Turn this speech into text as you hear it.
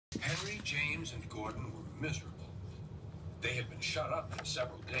James and Gordon were miserable. They had been shut up for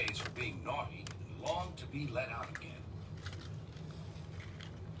several days for being naughty and longed to be let out again.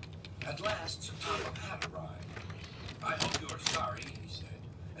 At last, Sir Topham had arrived. "I hope you are sorry," he said,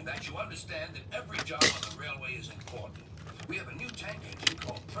 "and that you understand that every job on the railway is important. We have a new tank engine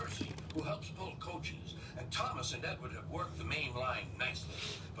called Percy, who helps pull coaches, and Thomas and Edward have worked the main line nicely.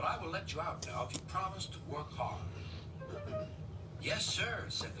 But I will let you out now if you promise to work hard." "Yes, sir,"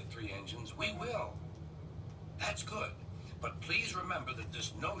 said the three engines, "we will." "That's good. But please remember that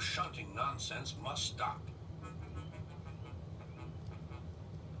this no shunting nonsense must stop."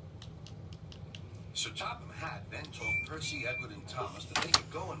 Sir Topham Hatt then told Percy, Edward, and Thomas that they could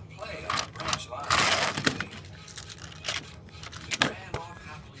go and play on the branch line all day. They ran off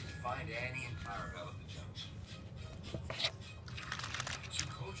happily to find Annie and Clarabelle at the junction. The two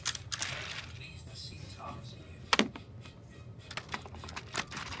coachmen were very pleased to see Thomas again.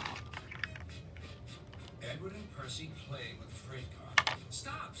 Edward and Percy played with the freight car.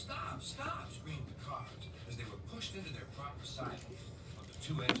 "Stop, stop, stop," screamed the cars as they were pushed into their proper sidings. But the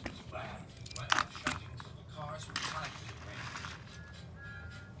two engines laughed and went on shunting until the cars were tied to the range.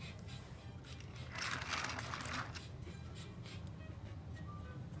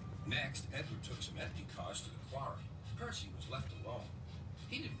 Next, Edward took some empty cars to the quarry. Percy was left alone.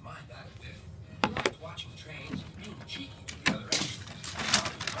 He didn't mind that a bit. He liked watching trains and being cheeky to the other engines.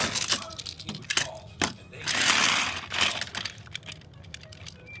 He would call, and they would call.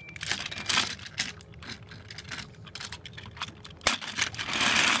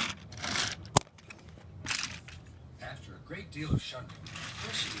 After a great deal of shunting,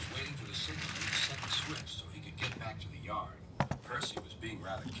 Percy was waiting for the signal to set the switch so he could get back to the yard. Percy was being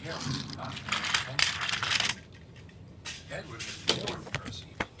rather careless and not paying attention. Edward had warned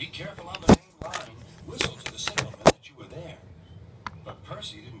Percy, "Be careful on the main line. Whistle to the signalman that you were there." But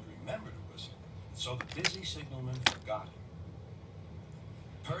Percy didn't remember to whistle, and so the busy signalman forgot him.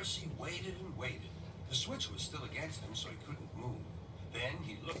 Percy waited and waited. The switch was still against him, so he couldn't move. Then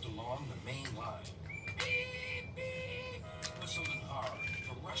he looked along the main line. Beep, beep, whistled in horror,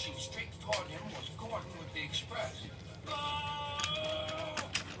 for rushing straight toward him was Gordon with the express. "Oh!"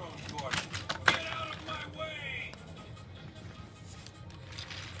 groaned Gordon. "Get out of my way!"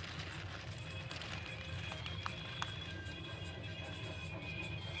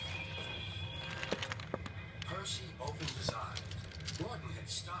 Percy opened his eyes. Gordon had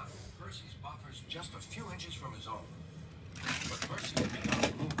stopped Percy's buffers just a few inches from his own. But Percy had begun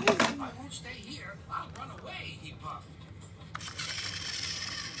to move. "I won't stay here. I'll run away," he puffed.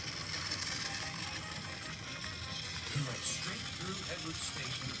 He went straight through Edward's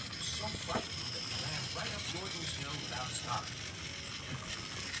station and was so frightened that he ran right up Gordon's hill without stopping.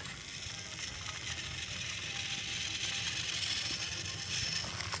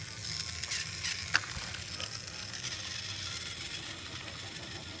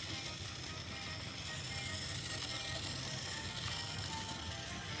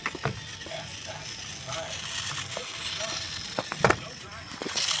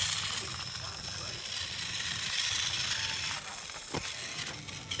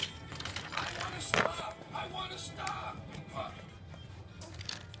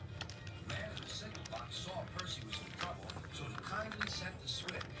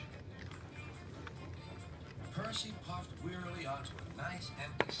 Percy puffed wearily onto a nice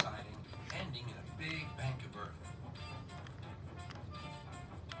empty siding, ending in a big bank of earth.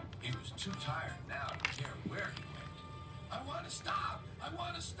 He was too tired now to care where he went. "I want to stop! I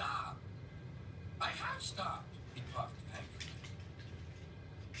want to stop!" "I have stopped," he puffed thankfully.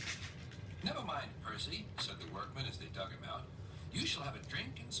 "Never mind, Percy," said the workmen as they dug him out. "You shall have a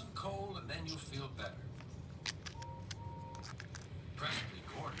drink and some coal, and then you'll feel better." Presently,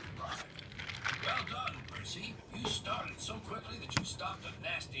 Gordon arrived. "Well done, Percy. You started so quickly that you stopped a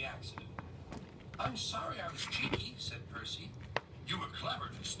nasty accident." "I'm sorry I was cheeky," said Percy. "You were clever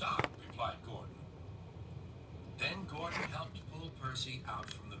to stop," replied Gordon. Then Gordon helped pull Percy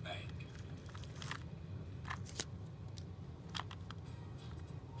out from the bank.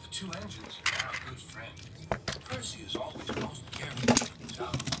 The two engines